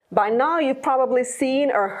By now, you've probably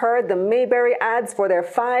seen or heard the Mayberry ads for their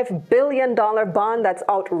 $5 billion bond that's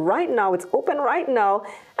out right now. It's open right now.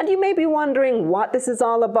 And you may be wondering what this is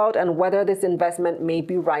all about and whether this investment may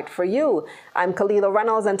be right for you. I'm Kalila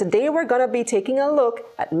Reynolds, and today we're going to be taking a look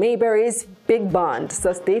at Mayberry's big bond.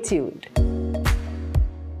 So stay tuned.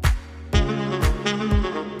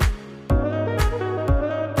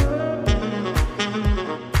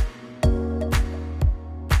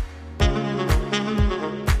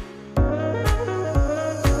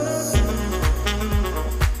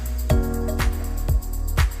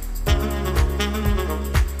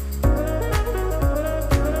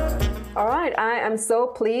 I am so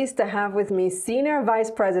pleased to have with me Senior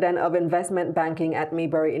Vice President of Investment Banking at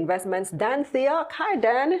Mayberry Investments, Dan Theok. Hi,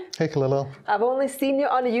 Dan. Hey, Kalila. I've only seen you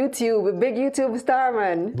on YouTube, a big YouTube star,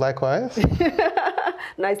 man. Likewise.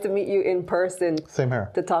 Nice to meet you in person. Same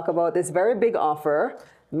here. To talk about this very big offer.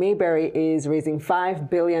 Mayberry is raising $5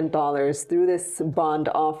 billion through this bond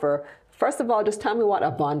offer. First of all, just tell me what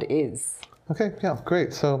a bond is. Okay, yeah,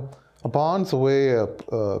 great. So a bond's a way a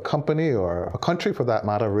company or a country, for that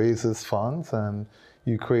matter, raises funds, and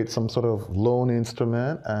you create some sort of loan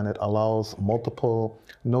instrument, and it allows multiple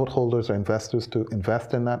note holders or investors to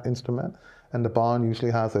invest in that instrument. And the bond usually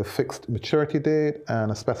has a fixed maturity date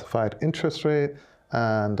and a specified interest rate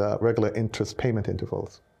and regular interest payment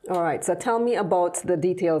intervals. All right, so tell me about the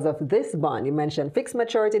details of this bond. You mentioned fixed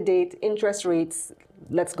maturity date, interest rates.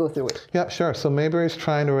 Let's go through it. Yeah, sure. So Mayberry is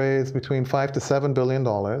trying to raise between $5 to $7 billion.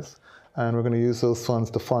 And we're going to use those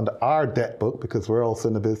funds to fund our debt book, because we're also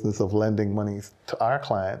in the business of lending money to our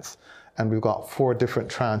clients. And we've got 4 different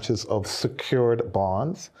tranches of secured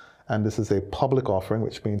bonds. And this is a public offering,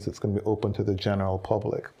 which means it's going to be open to the general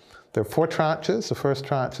public. There are 4 tranches. The first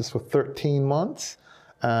tranche is for 13 months,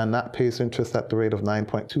 and that pays interest at the rate of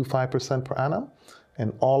 9.25% per annum.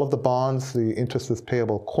 In all of the bonds, the interest is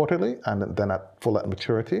payable quarterly and then at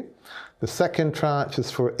maturity. The second tranche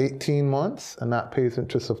is for 18 months, and that pays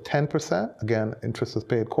interest of 10%. Again, interest is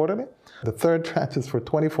paid quarterly. The third tranche is for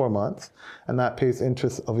 24 months, and that pays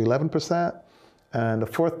interest of 11%. And the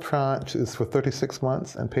fourth tranche is for 36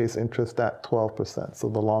 months and pays interest at 12%. So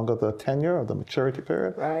the longer the tenure of the maturity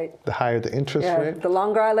period, right, the higher the interest rate. The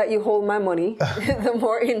longer I let you hold my money, the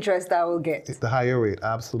more interest I will get. The higher rate,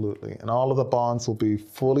 absolutely. And all of the bonds will be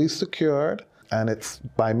fully secured. And it's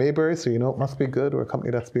by Mayberry, so you know it must be good. We're a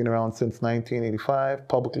company that's been around since 1985,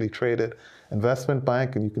 publicly traded investment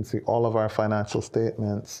bank, and you can see all of our financial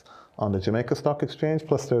statements on the Jamaica Stock Exchange.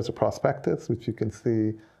 Plus there's a prospectus, which you can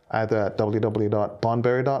see either at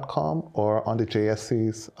www.bondberry.com or on the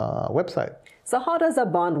JSC's website. So how does a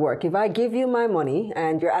bond work? If I give you my money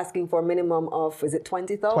and you're asking for a minimum of, is it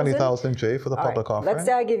 $20,000? $20,000 J for the public offering. Let's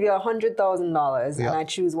say I give you $100,000 Yeah. and I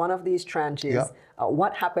choose one of these tranches. Yeah.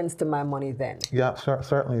 What happens to my money then? Yeah,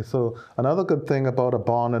 certainly. So another good thing about a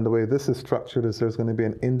bond and the way this is structured is there's going to be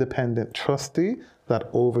an independent trustee that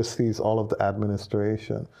oversees all of the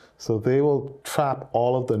administration. So they will trap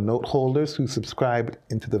all of the note holders who subscribed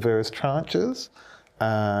into the various tranches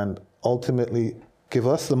and ultimately give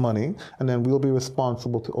us the money, and then we'll be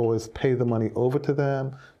responsible to always pay the money over to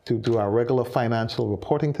them, to do our regular financial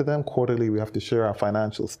reporting to them. Quarterly, we have to share our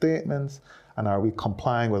financial statements, and are we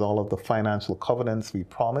complying with all of the financial covenants we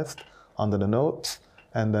promised under the notes?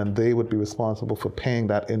 And then they would be responsible for paying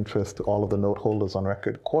that interest to all of the note holders on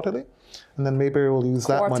record quarterly. And then Mayberry will use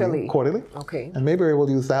that money quarterly. Okay. And Mayberry will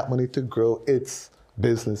use that money to grow its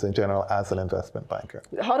business in general as an investment banker.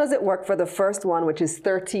 How does it work for the first one, which is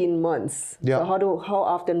 13 months? Yeah. So how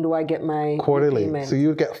often do I get my quarterly payment? So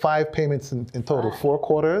you get 5 payments in total, 4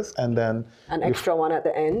 quarters, and then an extra one at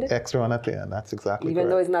the end? Extra one at the end, that's exactly Even correct.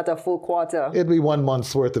 though it's not a full quarter? It'd be 1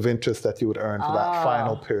 month's worth of interest that you would earn for that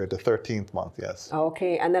final period, the 13th month, yes.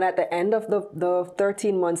 Okay, and then at the end of the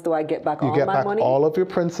 13 months, do I get back all my money? You get back all of your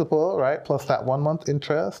principal, right, plus that 1 month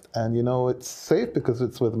interest, and you know it's safe because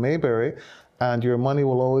it's with Mayberry. And your money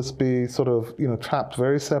will always be sort of, trapped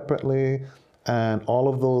very separately. And all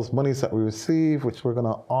of those monies that we receive, which we're going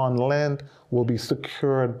to on-lend, will be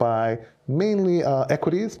secured by mainly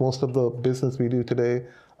equities. Most of the business we do today,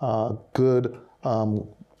 good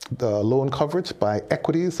loan coverage by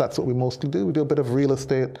equities. That's what we mostly do. We do a bit of real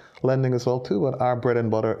estate lending as well too, but our bread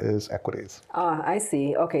and butter is equities. I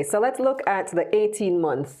see. Okay, so let's look at the 18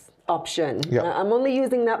 months option. Yep. I'm only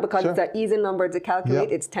using that because it's an easy number to calculate.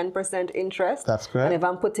 Yep. It's 10% interest. That's correct. And if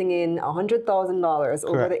I'm putting in $100,000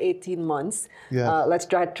 over the 18 months, let's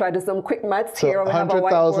try to some quick maths here. So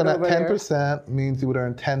 $100,000 at 10% means you would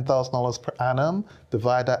earn $10,000 per annum.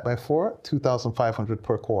 Divide that by 4, $2,500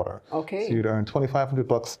 per quarter. Okay. So you'd earn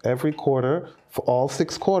 $2,500 every quarter for all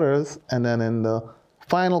 6 quarters, and then in the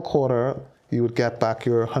final quarter, you would get back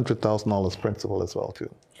your $100,000 principal as well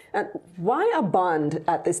too. And why a bond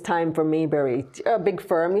at this time for Mayberry? A big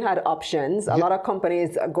firm, you had options. A lot of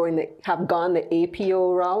companies are have gone the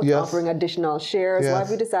APO route, Yes. offering additional shares. Yes. Why have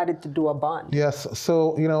you decided to do a bond? Yes.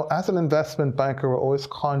 So, as an investment banker, we're always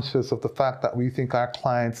conscious of the fact that we think our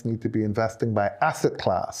clients need to be investing by asset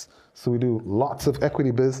class. So we do lots of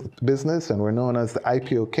equity business, and we're known as the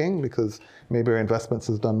IPO king because Mayberry Investments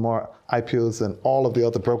has done more IPOs than all of the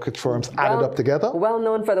other brokerage firms added up together. Well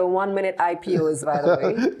known for the 1-minute IPOs, by the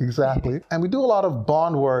way. Exactly. And we do a lot of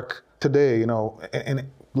bond work today. And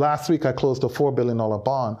last week I closed a $4 billion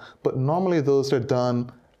bond, but normally those are done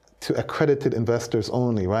to accredited investors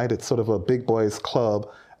only, right? It's sort of a big boys club.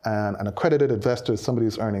 And an accredited investor is somebody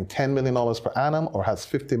who's earning $10 million per annum or has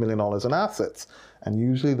 $50 million in assets. And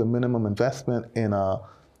usually the minimum investment in a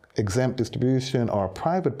exempt distribution or a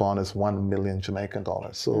private bond is 1 million Jamaican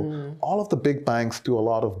dollars. So all of the big banks do a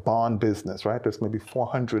lot of bond business, right? There's maybe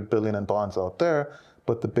 400 billion in bonds out there,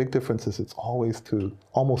 but the big difference is it's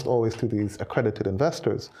almost always to these accredited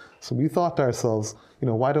investors. So we thought to ourselves,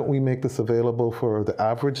 why don't we make this available for the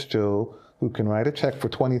average Joe who can write a check for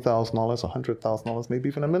 $20,000, $100,000, maybe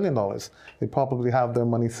even $1 million. They probably have their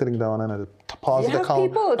money sitting down in a deposit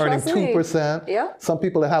account earning 2%. Yeah. Some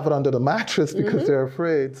people have it under the mattress because they're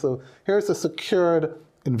afraid. So here's a secured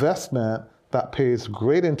investment that pays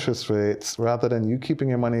great interest rates rather than you keeping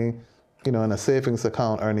your money in a savings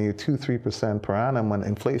account earning you 2-3% per annum when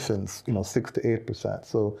inflation's 6 to 8%.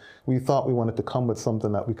 So we thought we wanted to come with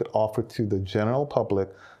something that we could offer to the general public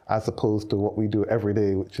as opposed to what we do every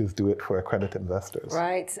day, which is do it for accredited investors.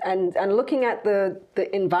 Right, and looking at the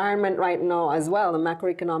environment right now as well, the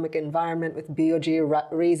macroeconomic environment with BOJ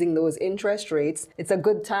raising those interest rates, it's a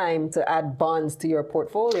good time to add bonds to your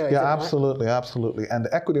portfolio. Yeah, absolutely, absolutely. And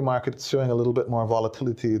the equity market is showing a little bit more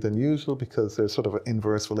volatility than usual because there's sort of an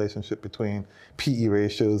inverse relationship between PE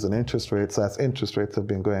ratios and interest rates. As interest rates have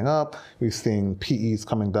been going up, we've seen PEs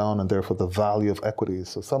coming down and therefore the value of equities.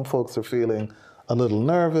 So some folks are feeling a little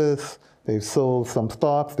nervous. They've sold some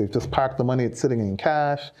stocks. They've just parked the money. It's sitting in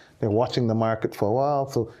cash. They're watching the market for a while.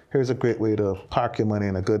 So here's a great way to park your money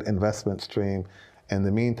in a good investment stream in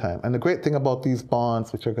the meantime. And the great thing about these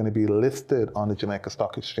bonds, which are going to be listed on the Jamaica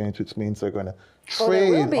Stock Exchange, which means they're going to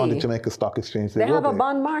trade on the Jamaica Stock Exchange. They have a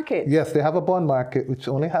bond market. Yes, they have a bond market, which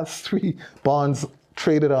only has 3 bonds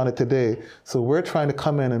traded on it today. So we're trying to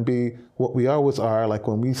come in and be what we always are. Like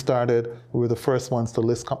when we started, we were the first ones to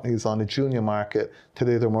list companies on the junior market.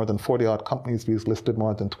 Today there are more than 40 odd companies. We've listed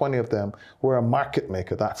more than 20 of them. We're a market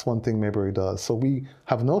maker. That's one thing Mayberry does. So we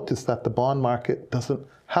have noticed that the bond market doesn't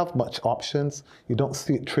have much options. You don't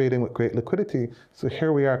see it trading with great liquidity. So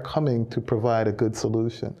here we are coming to provide a good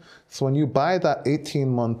solution. So when you buy that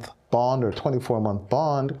 18-month bond or 24-month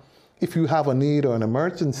bond, if you have a need or an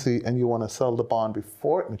emergency and you want to sell the bond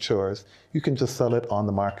before it matures, you can just sell it on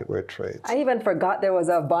the market where it trades. I even forgot there was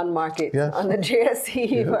a bond market on the JSE.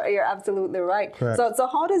 Yeah. You're absolutely right. So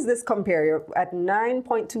how does this compare? You're at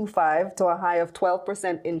 9.25 to a high of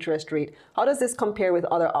 12% interest rate. How does this compare with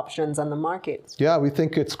other options on the market? Yeah, we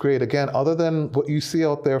think it's great. Again, other than what you see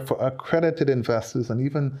out there for accredited investors, and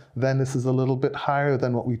even then this is a little bit higher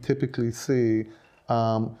than what we typically see.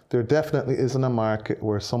 There definitely isn't a market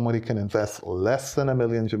where somebody can invest less than $1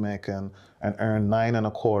 million Jamaican and earn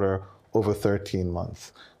 9.25 over 13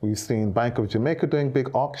 months. We've seen Bank of Jamaica doing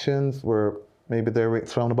big auctions where maybe their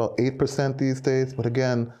rate's around about 8% these days. But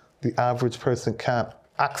again, the average person can't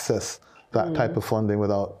access that type of funding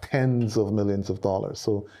without tens of millions of dollars.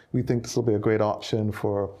 So we think this will be a great option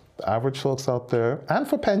for the average folks out there and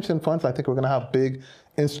for pension funds. I think we're going to have big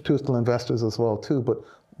institutional investors as well too. But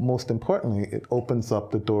most importantly, it opens up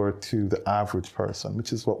the door to the average person,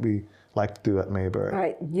 which is what we like to do at Mayberry.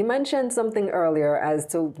 Right. You mentioned something earlier as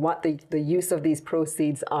to what the use of these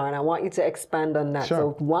proceeds are, and I want you to expand on that. Sure.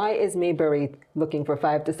 So why is Mayberry looking for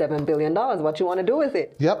 $5 to $7 billion? What you want to do with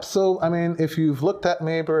it? Yep. So, I mean, if you've looked at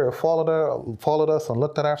Mayberry or followed us and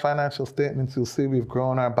looked at our financial statements, you'll see we've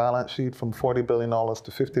grown our balance sheet from $40 billion to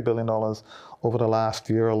 $50 billion over the last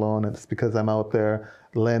year alone. It's because I'm out there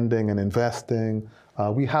lending and investing.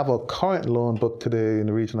 We have a current loan book today in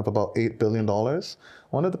the region of about $8 billion.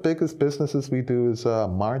 One of the biggest businesses we do is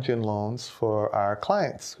margin loans for our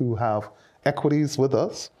clients who have equities with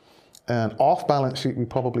us. And off balance sheet, we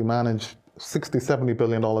probably manage $60-70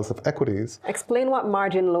 billion of equities. Explain what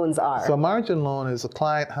margin loans are. So a margin loan is a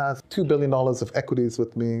client has $2 billion of equities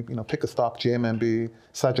with me, pick a stock, JMMB,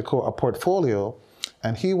 Sagicor, a portfolio,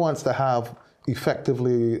 and he wants to have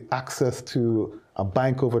effectively access to a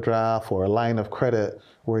bank overdraft or a line of credit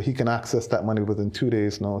where he can access that money within 2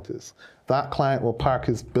 days' notice. That client will park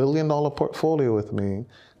his $1 billion portfolio with me,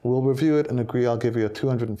 we'll review it and agree I'll give you a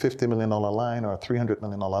 $250 million line or a $300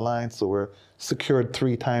 million line. So we're secured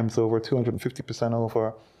 3 times over, 250%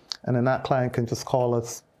 over. And then that client can just call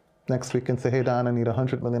us next week and say, hey, Dan, I need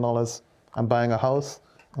 $100 million. I'm buying a house.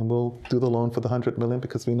 And we'll do the loan for the $100 million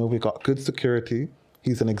because we know we got good security.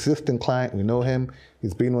 He's an existing client. We know him.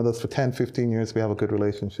 He's been with us for 10, 15 years. We have a good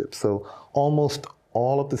relationship. So almost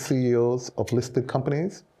all of the CEOs of listed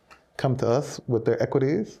companies come to us with their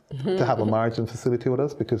equities to have a margin facility with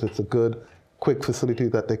us because it's a good, quick facility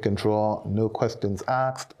that they can draw, no questions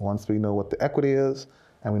asked. Once we know what the equity is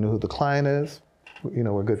and we know who the client is,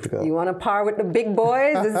 we're good to go. You want to par with the big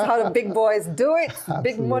boys? This is how the big boys do it.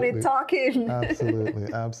 Big money talking.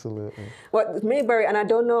 Absolutely. Well, Mayberry, and I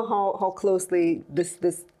don't know how closely this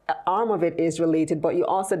arm of it is related, but you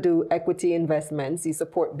also do equity investments. You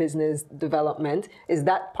support business development. Is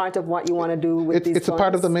that part of what you want to do with these funds? It's a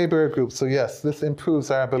part of the Mayberry Group. So yes, this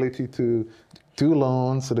improves our ability to do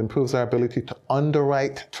loans. It improves our ability to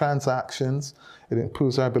underwrite transactions. It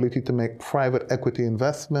improves our ability to make private equity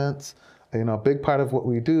investments. A big part of what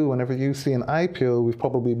we do, whenever you see an IPO, we've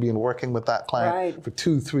probably been working with that client for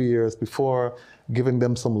 2-3 years before, giving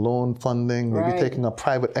them some loan funding, maybe taking a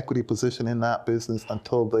private equity position in that business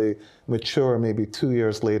until they mature maybe 2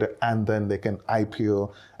 years later, and then they can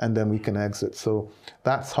IPO, and then we can exit. So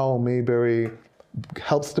that's how Mayberry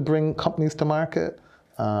helps to bring companies to market.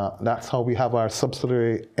 That's how we have our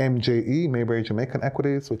subsidiary MJE, Mayberry Jamaican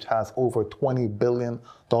Equities, which has over $20 billion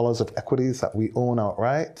of equities that we own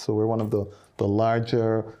outright. So we're one of the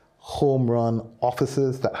larger home run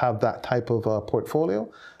offices that have that type of portfolio.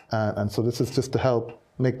 And so this is just to help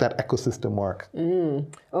make that ecosystem work.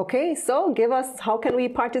 Okay, so give us, how can we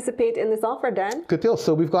participate in this offer, Dan? Good deal.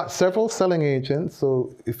 So we've got several selling agents.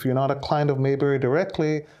 So if you're not a client of Mayberry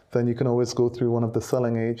directly, then you can always go through one of the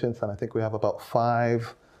selling agents. And I think we have about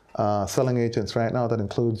 5 selling agents right now. That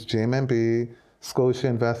includes JMMB, Scotia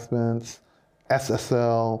Investments,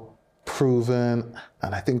 SSL, Proven,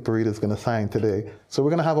 and I think Burrito's going to sign today. So we're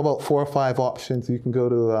going to have about 4 or 5 options. You can go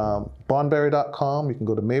to bondberry.com. You can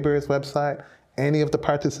go to Mayberry's website. Any of the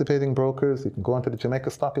participating brokers, you can go onto the Jamaica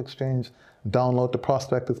Stock Exchange, download the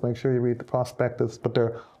prospectus, make sure you read the prospectus, but there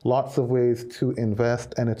are lots of ways to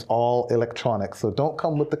invest and it's all electronic. So don't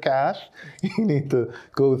come with the cash. You need to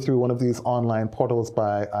go through one of these online portals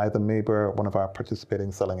by either Mayberry or one of our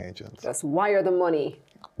participating selling agents. Just wire the money.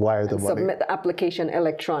 Wire the money. Submit the application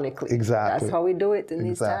electronically. Exactly. That's how we do it in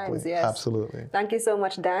these times, yes. Absolutely. Thank you so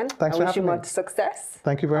much, Dan. Thanks for having me. I wish you much success.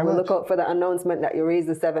 Thank you very much. We'll look out for the announcement that you raised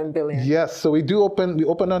the $7 billion. Yes, so we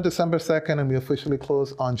opened on December 2nd and we officially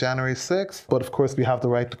close on January 6th. But of course, we have the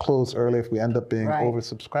right to close early if we end up being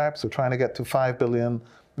oversubscribed. So trying to get to $5 billion,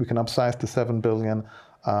 we can upsize to $7 billion.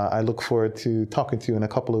 I look forward to talking to you in a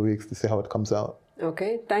couple of weeks to see how it comes out.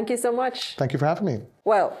 Okay, thank you so much. Thank you for having me.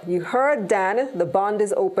 Well, you heard Dan. The bond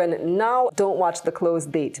is open now. Don't watch the close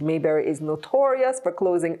date. Mayberry is notorious for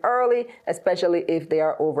closing early, especially if they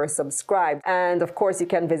are oversubscribed. And of course, you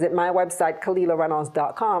can visit my website,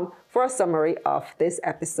 KalilaReynolds.com, for a summary of this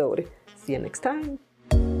episode. See you next time.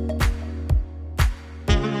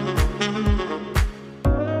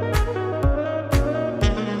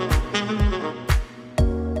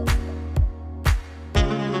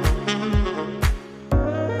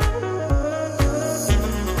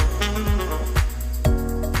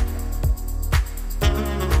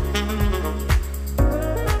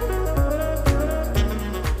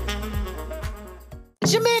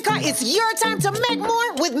 Jamaica, it's your time to make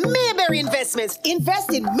more with Mayberry Investments.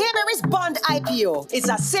 Invest in Mayberry's Bond IPO. It's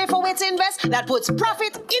a safer way to invest that puts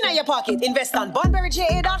profit in your pocket. Invest on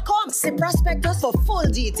bondberryja.com. See prospectus for full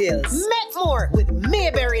details. Make more with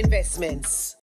Mayberry Investments.